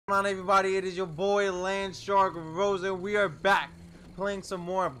on everybody, it is your boy LandShark Rose, and we are back playing some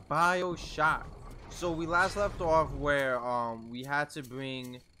more Bioshock. So we last left off where we had to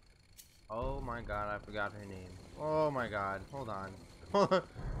bring, oh my god, I forgot her name. Oh my god, hold on.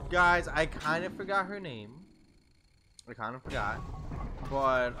 Guys, I kind of forgot her name. I kind of forgot,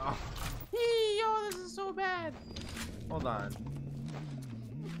 but yo, this is so bad. Hold on.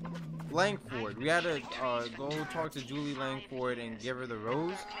 Langford. We had to go talk to Julie Langford and give her the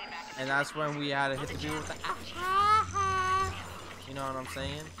rose, and that's when we had to hit the dude with the you know what I'm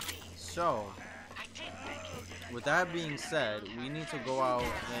saying? So with that being said, we need to go out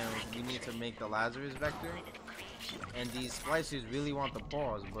and we need to make the Lazarus vector, and these splicers really want the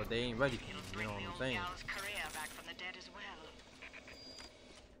pause, but they ain't ready for me, you know what I'm saying?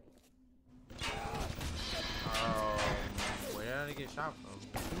 Where did I get shot from?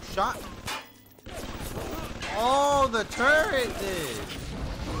 Who shot me? Oh, the turret did.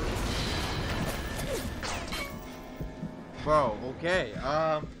 Bro, okay.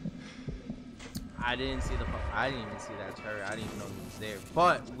 I didn't see even see that turret. I didn't even know he was there.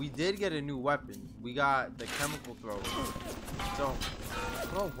 But we did get a new weapon. We got the chemical thrower. So,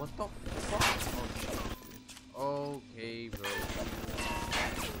 bro, what the fuck? Oh, okay, bro.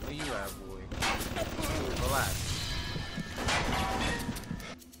 Where you at, boy? Relax.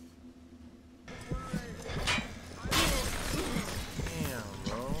 Damn,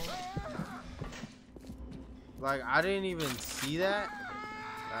 bro. Like, I didn't even see that.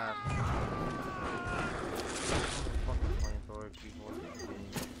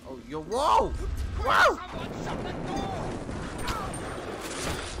 Oh, yo, whoa! Whoa!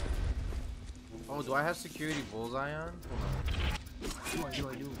 Oh, do I have security bullseye on? Hold on.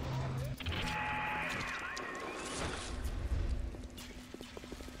 I do.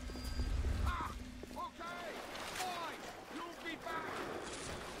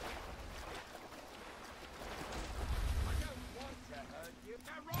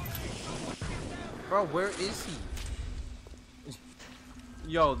 Bro, where is he?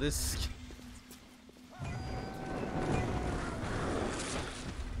 Yo, this.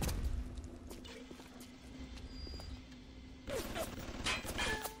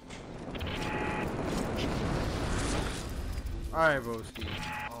 Alright, broski.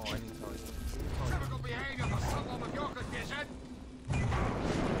 Oh, I need to tell you.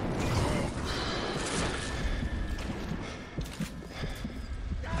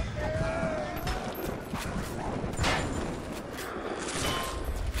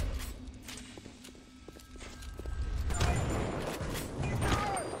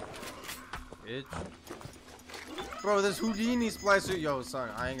 Bro, this Houdini splicer. Yo, son,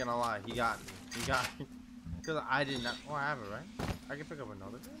 I ain't gonna lie. He got me. He got me. Because I did not. Oh, I have it, right? I can pick up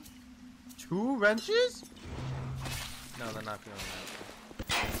another wrench. 2 wrenches? No, they're not feeling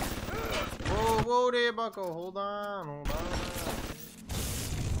that. Whoa, whoa there, bucko. Hold on.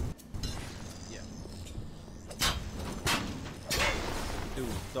 Yeah. Dude,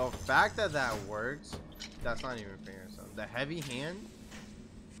 the fact that that works, that's not even fair, son. The heavy hand.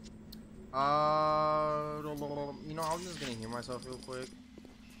 You know, I'm just gonna heal myself real quick.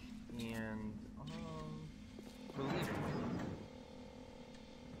 And believe it.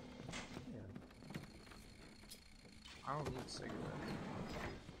 Yeah. I don't need cigarettes.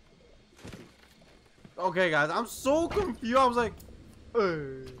 Okay, guys, I'm so confused. I was like, Arcadia's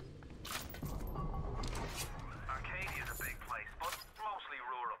a big place, but mostly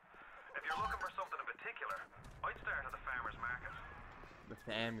rural. If you're looking for something in particular, I'd start at the farmer's market. The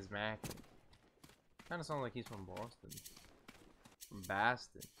farmer's market. Kind of sounds like he's from Boston. From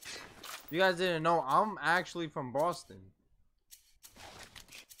Boston. You guys didn't know, I'm actually from Boston.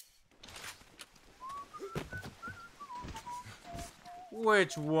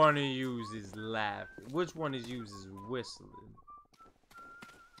 Which one of you is laughing? Which one of you is whistling?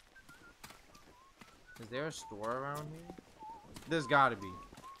 Is there a store around here? There's gotta be.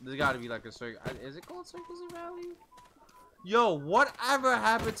 There's gotta be like a circus. Is it called Circus of Value? Yo, whatever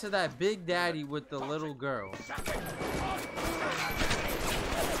happened to that big daddy with the little girl?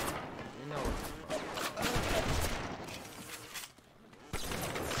 You know.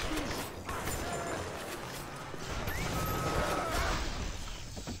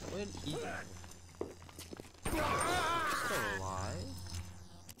 Where did he go? Still alive?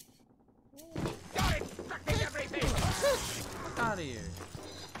 Get out of here.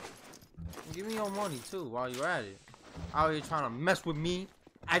 Give me your money too while you're at it. Out here trying to mess with me,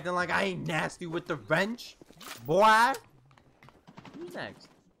 acting like I ain't nasty with the wrench, boy. Who's next?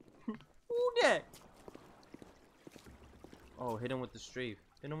 Who next? Oh, hit him with the strafe.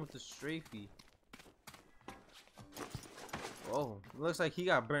 Hit him with the strafey. Whoa, looks like he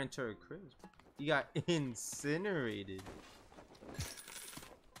got burnt to a crisp. He got incinerated.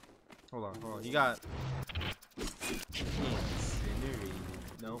 Hold on. He got incinerated.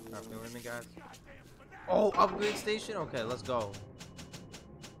 Nope, not feeling it, guys. Oh, upgrade station? Okay, let's go.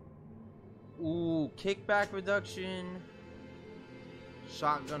 Ooh, kickback reduction.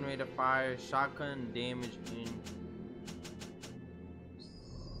 Shotgun rate of fire. Shotgun damage in.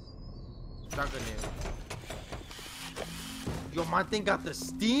 Shotgun damage. Yo, my thing got the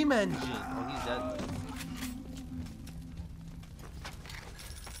steam engine. Oh, he's dead.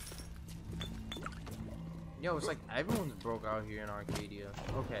 Yo, it's like everyone's broke out here in Arcadia.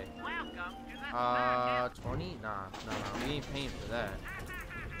 Okay. 20? Nah, we ain't paying for that.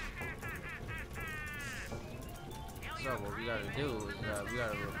 So what we gotta do is we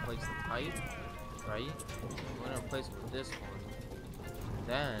gotta replace the pipe, right? We're gonna replace it with this one.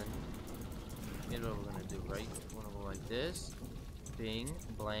 Then, here's what we're gonna do, right? We're gonna go like this. Bing,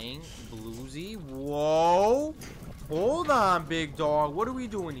 blang, bluesy. Whoa! Hold on, big dog. What are we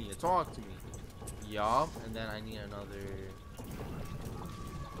doing here? Talk to me. Yup. And then I need another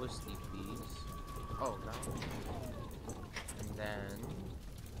twisty piece. Oh, no. And then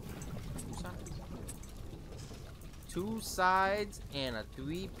 2 sides. 2 sides and a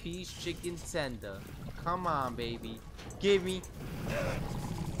 3-piece chicken tender. Come on, baby. Give me.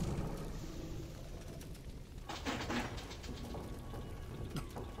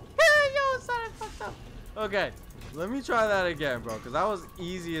 Okay, let me try that again, bro, because that was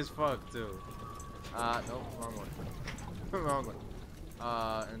easy as fuck, too. Nope, wrong one. Wrong one.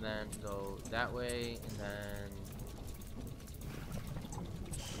 And then go that way, and then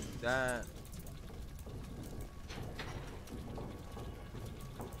do that.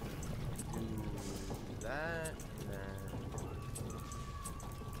 Do that, and then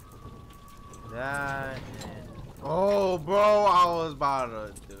that, and oh, bro, I was about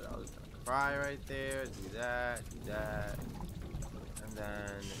to do it. I was gonna cry right there. Do that, and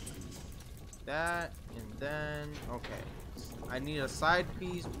then that, and then okay. I need a side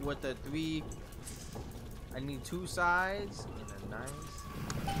piece with the 3. I need 2 sides and a nice.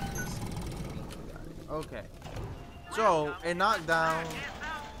 Okay. So it knocked down.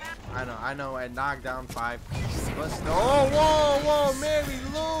 I know. It knocked down 5 pieces. But still, oh, whoa, Mary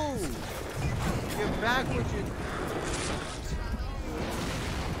Lou! Get back with your.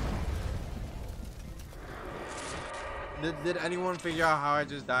 Did anyone figure out how I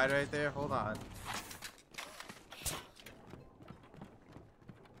just died right there? Hold on.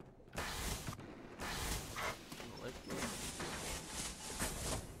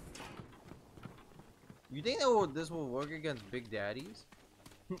 You think that this will work against Big Daddies?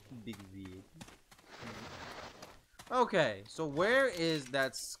 Big Z. Okay, so where is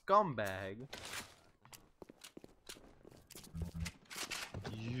that scumbag?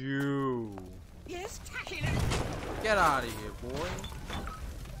 You. Yes, Get out of here, boy.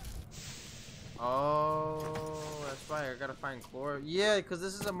 Oh, that's right. I gotta find Chlor. Yeah, because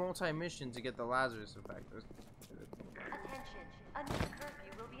this is a multi-mission to get the Lazarus effect.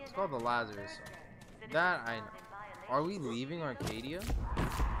 It's called the Lazarus. That I know. Are we leaving Arcadia?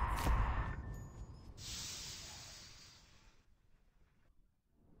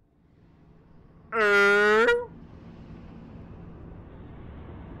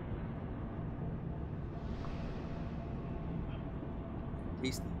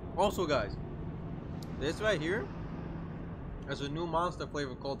 Tasty. Also, guys, this right here is a new monster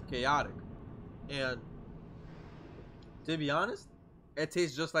flavor called Chaotic, and to be honest, it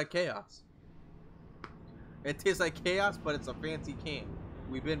tastes just like chaos. It tastes like chaos, but it's a fancy can.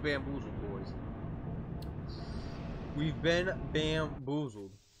 We've been bamboozled, boys. We've been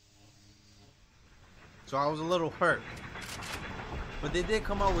bamboozled. So I was a little hurt. But they did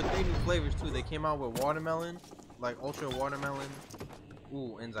come out with 3 new flavors too. They came out with watermelon, like ultra watermelon.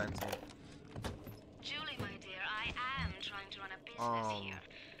 Ooh, enzyme tank. Julie, my dear, I am trying to run a business here.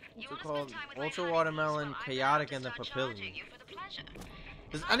 What's it called? Ultra watermelon, chaotic, and the papillion.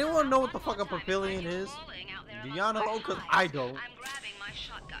 Does anyone know what the fuck a papillion is? Do y'all know? Cause I don't. I'm grabbing my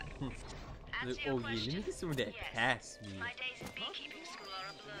shotgun. Oh yeah, let me get some of that past me. My days in beekeeping school are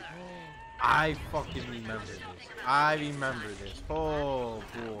a blur. I fucking remember this. I remember this. Oh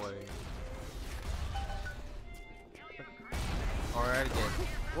boy. Alright again.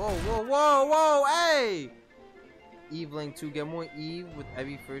 Whoa, hey! Evelyn 2. Get more Eve with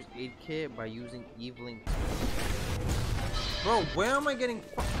every first aid kit by using Evelyn 2. Bro, where am I getting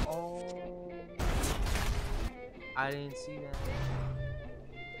oh, I didn't see that.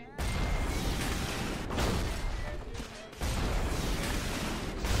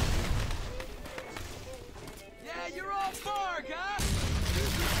 Yeah, you're all Spark, huh?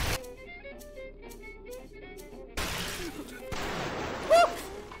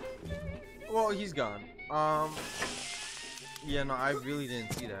 Well, he's gone. Yeah, no, I really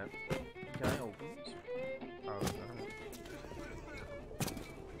didn't see that. Can I open this? Oh, no.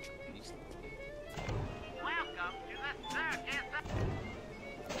 Welcome to the circus.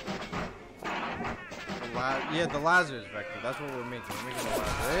 Yeah, the LAZARUS vector. That's what we're making. We're making the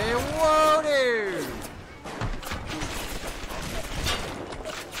LAZARUS. Hey, whoa, dude!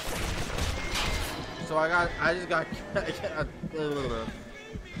 So I just got.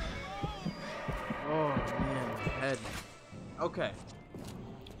 Oh man, head. Okay.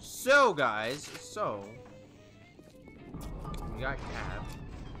 So guys, we got Cap.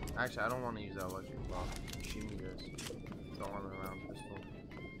 Actually, I don't want to use that electric block. Shoot me this. Don't want an round pistol.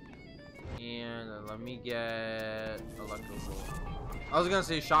 And let me get electrical. I was gonna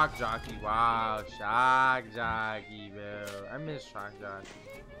say shock jockey. Wow, shock jockey, bro. I miss shock jockey.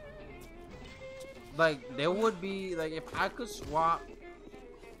 Like there would be like if I could swap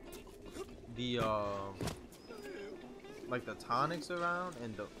the like the tonics around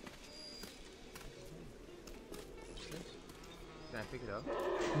and the. Can I pick it up?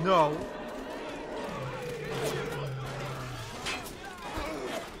 No.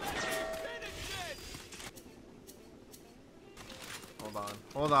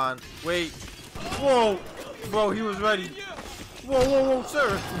 Hold on. Wait. Whoa. Bro, he was ready. Whoa,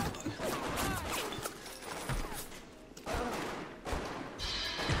 sir.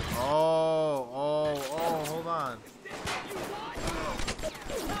 Oh, hold on.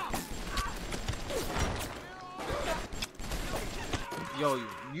 Yo,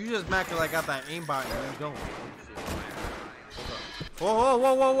 you just mad cause I got that aimbot and you don't. Whoa,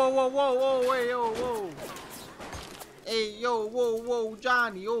 wait, whoa. Hey, yo, whoa,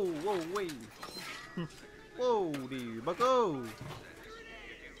 Johnny, whoa, wait. Whoa, dude, bucko.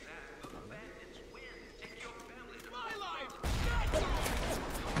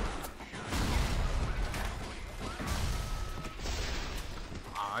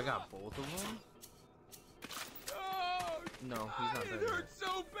 Oh, I got both of them? No, he's not there. It hurts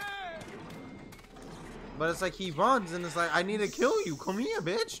so bad. But it's like he runs and it's like I need to kill you. Come here,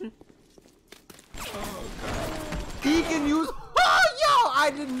 bitch. Oh, God. He can use. Oh, yo!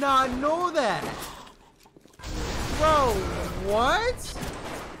 I did not know that. Bro, what?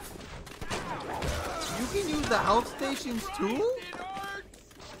 You can use the health stations too?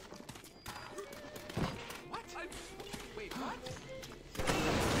 What? Wait, what?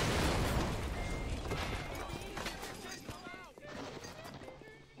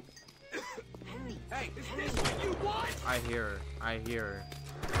 Hey, is this what you want? I hear her.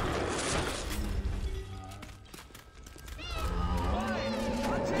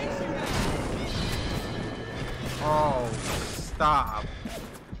 Oh, stop.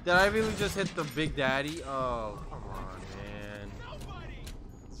 Did I really just hit the Big Daddy? Oh, come on, man.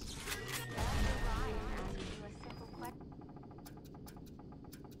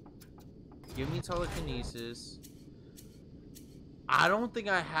 Give me telekinesis. I don't think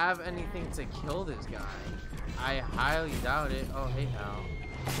I have anything to kill this guy. I highly doubt it. Oh, hey, Hal.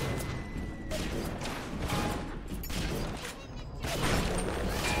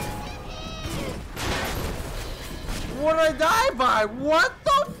 What did I die by? What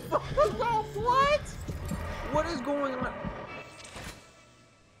the fuck? What? What is going on?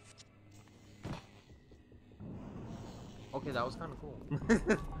 Okay, that was kind of cool.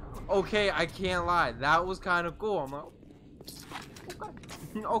 Okay, I can't lie. That was kind of cool. I'm like,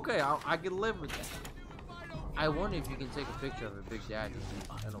 okay, I can live with that. I wonder if you can take a picture of a Big Daddy.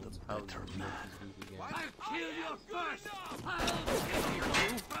 I don't know what's how to make these again. I'll kill you first. I'll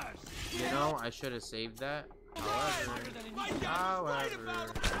kill you first. You know, I should have saved that.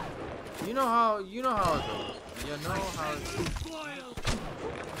 However, you know how it goes. You know how it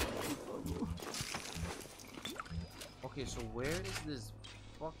Okay, so where is this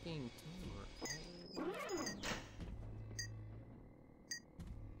fucking camera?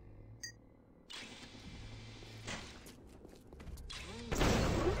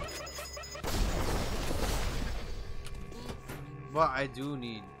 But I do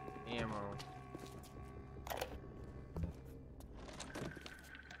need ammo. The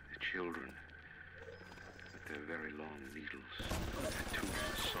children, with their very long needles, and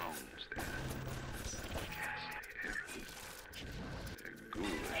tuneful songs, their ghastly errands, their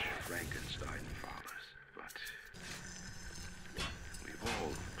ghoulish Frankenstein fathers. But we've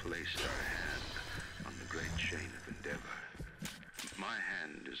all placed our hand on the great chain of endeavor. My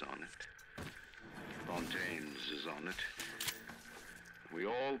hand is on it. Fontaine's is on it. We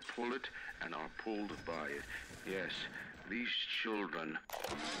all pull it and are pulled by it. Yes, these children.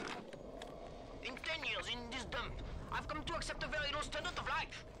 In 10 years in this dump, I've come to accept a very low standard of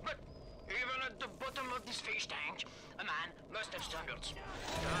life. But even at the bottom of this fish tank, a man must have standards.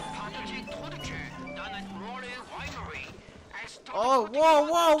 A part of the introduction done at Raleigh Winery. Oh,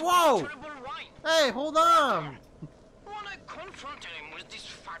 whoa! Wine. Hey, hold on! When I confronted him with this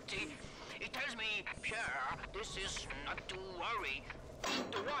fatty, he tells me, Pierre, this is not to worry.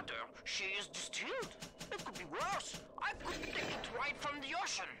 The water, she is distilled. It could be worse. I could take it right from the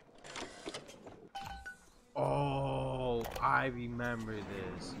ocean. Oh, I remember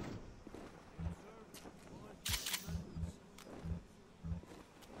this.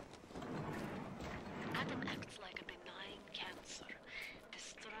 Adam acts like a benign cancer,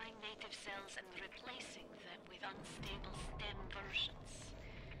 destroying native cells and replacing them with unstable stem versions.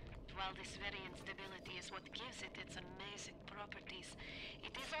 While this very instability is what gives it its amazing properties,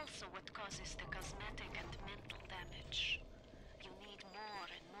 it is also what causes the cosmetic and mental damage. You need more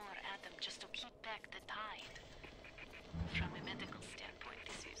and more Adam just to keep back the tide. From a medical standpoint,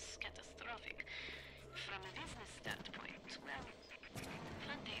 this is catastrophic. From a business standpoint, well,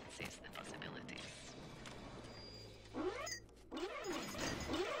 Plantain sees the possibilities.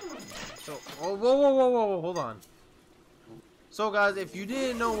 So, oh, whoa, hold on. So, guys, if you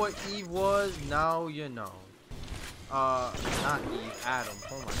didn't know what Eve was, now you know. Not Eve, Adam.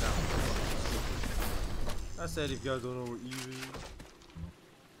 Oh my god. I said if you guys don't know what Eve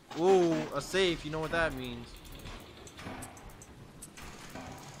is. Ooh, a safe. You know what that means.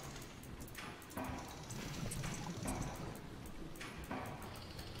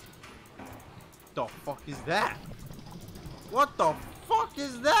 The fuck is that? What the fuck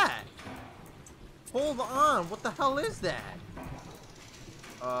is that? Hold on, what the hell is that?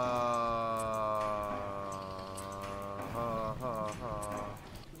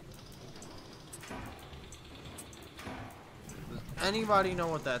 Does anybody know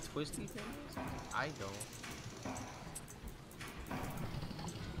what that twisty thing is? I don't.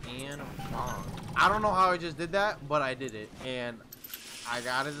 And I don't know how I just did that, but I did it, and I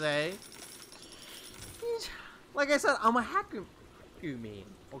gotta say, like I said, I'm a hacker, man.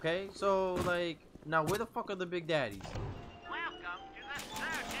 Okay, so like, now where the fuck are the big daddies? Welcome to the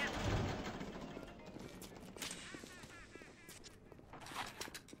circus.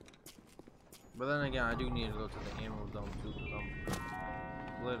 But then again, I do need to go to the ammo zone too, because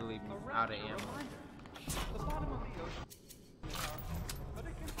I'm literally out of ammo. The bottom of the ocean, but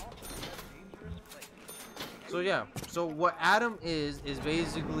it can also be a dangerous place. So yeah, so what Adam is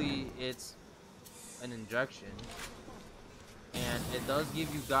basically, it's an injection, and it does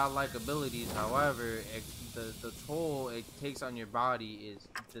give you godlike abilities. However, the toll it takes on your body is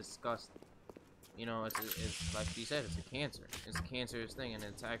disgusting. You know, it's like she said, it's a cancer. It's a cancerous thing, and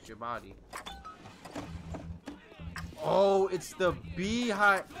it attacks your body. Oh, it's the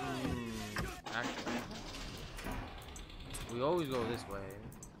beehive. Actually, we always go this way,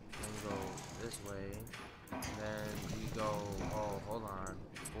 then we go this way, then we go. Oh, hold on,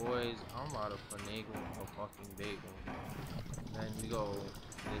 boys, I'm about to finagle a fucking bagel. Then we go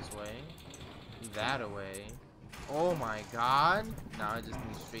this way, that away. Oh my god! Now I just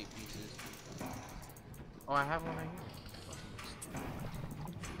need straight pieces. Oh, I have one right here.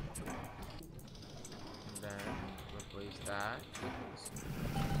 And then replace that with this.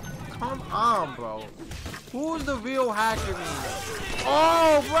 Come on, bro. Who's the real hacker me?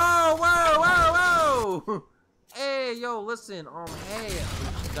 Oh, bro! Whoa! Hey, yo, listen. Hey,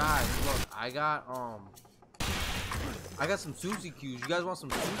 guys, look, I got some sushi cues. You guys want some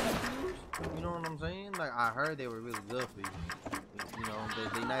sushi cues? You know what I'm saying? Like, I heard they were really good for you. You know,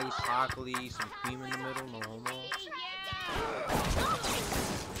 they nice chocolatey, some cream in the middle, no homo.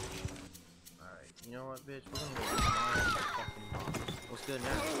 Alright, you know what, bitch? We're gonna go fucking what's good now?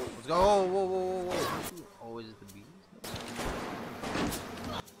 Let's go. Oh, whoa. Oh, is it the bees?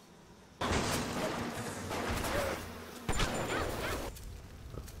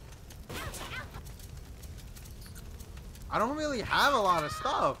 I don't really have a lot of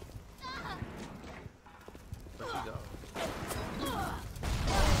stuff. Where'd she go?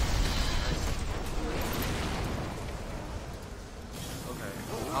 Okay.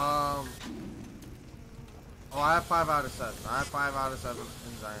 Oh, I have 5 out of 7. I have 5 out of 7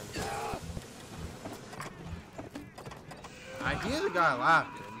 enzymes. I hear the guy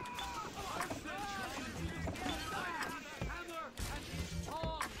laughing.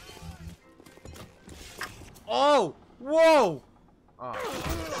 Oh! Whoa! Oh,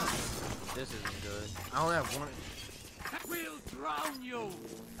 this isn't good. I only have one. We'll drown you.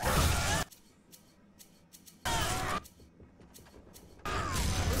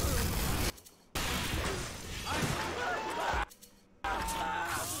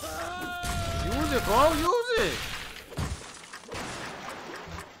 Use it, bro. Use it.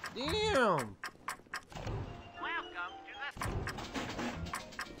 Damn.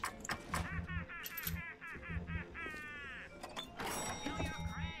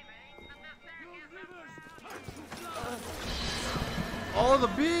 Oh, the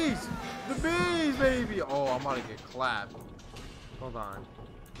bees! The bees, baby! Oh, I'm about to get clapped. Hold on.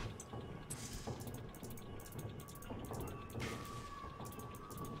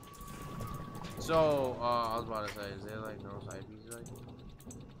 So, I was about to say, is there like no side pieces like?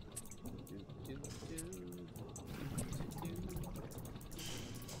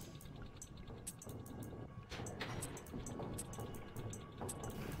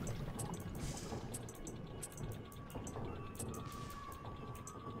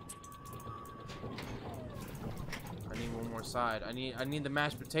 I need one more side. I need the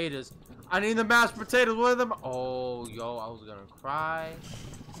mashed potatoes. I need the mashed potatoes. What are them? Oh, yo, I was gonna cry.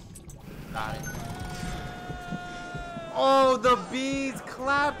 Got it. Oh, the bees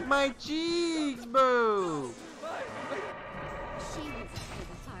clapped my cheeks, bro.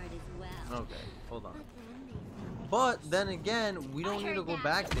 Okay, hold on. But then again, we don't need to go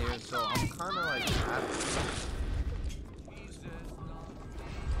back there, so I'm kind of like happy.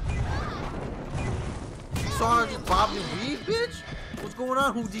 Saw her just bobbed and weave, bitch? What's going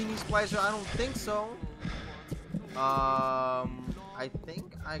on, Houdini Splicer? I don't think so. I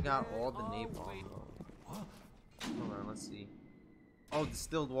think I got all the napalm though. Hold on, let's see. Oh,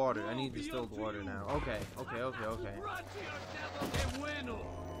 distilled water. I need distilled water now. Okay.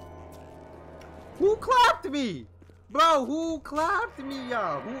 Who clapped me? Bro, who clapped me,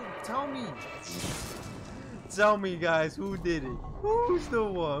 y'all? Who? Tell me. Tell me, guys, who did it? Who's the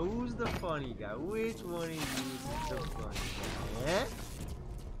one? Who's the funny guy? Which one of you is the funny guy? Eh?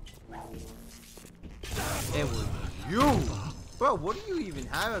 It was you! Bro, what do you even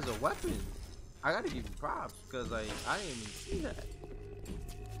have as a weapon? I gotta give you props, because I didn't even see that.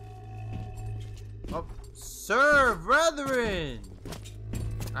 Oh, sir, brethren!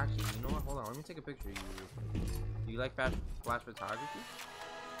 Actually, you know what? Hold on, let me take a picture of you. Do you like flash photography?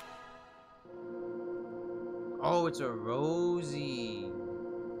 Oh, it's a Rosie.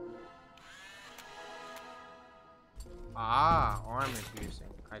 Ah, armor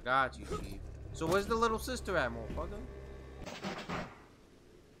piercing. I got you, Chief. So where's the little sister at, motherfucker?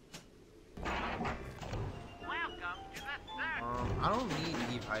 I don't need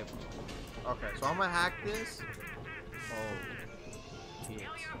deep hypo. Okay, so I'm gonna hack this. Oh, shit.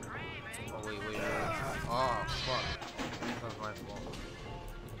 Oh, wait. Oh, fuck. That was my fault.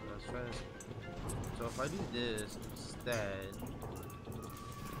 Let's try this. So if I do this instead,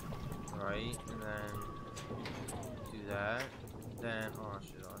 right, and then do that, then oh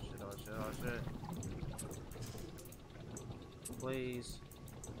shit. Please.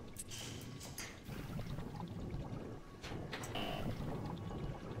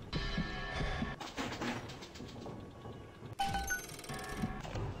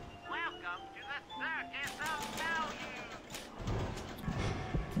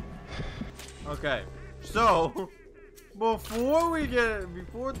 Okay, so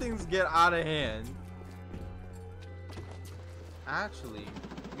before things get out of hand, actually,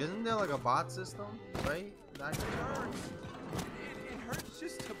 isn't there like a bot system, right? That It hurts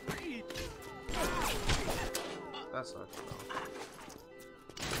just to breathe. That sucks though.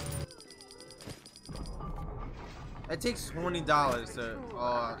 It takes $20 to.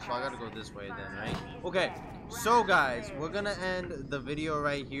 Oh, so I gotta go this way then, right? Okay. So guys, we're gonna end the video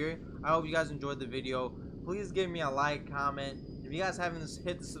right here. I hope you guys enjoyed the video. Please give me a like, comment. If you guys haven't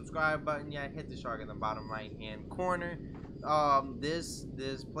hit the subscribe button yet, hit the shark in the bottom right hand corner. This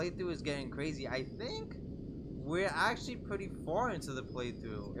playthrough is getting crazy. I think we're actually pretty far into the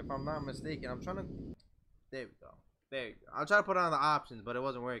playthrough, if I'm not mistaken. I'm trying to. There we go. I'll try to put on the options, but it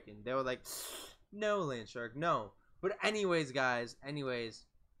wasn't working. They were like, no, LandShark, no. But anyways, guys.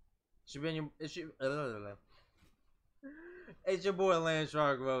 It's your boy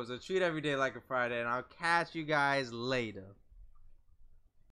LandShark Rose. So treat every day like a Friday, and I'll catch you guys later.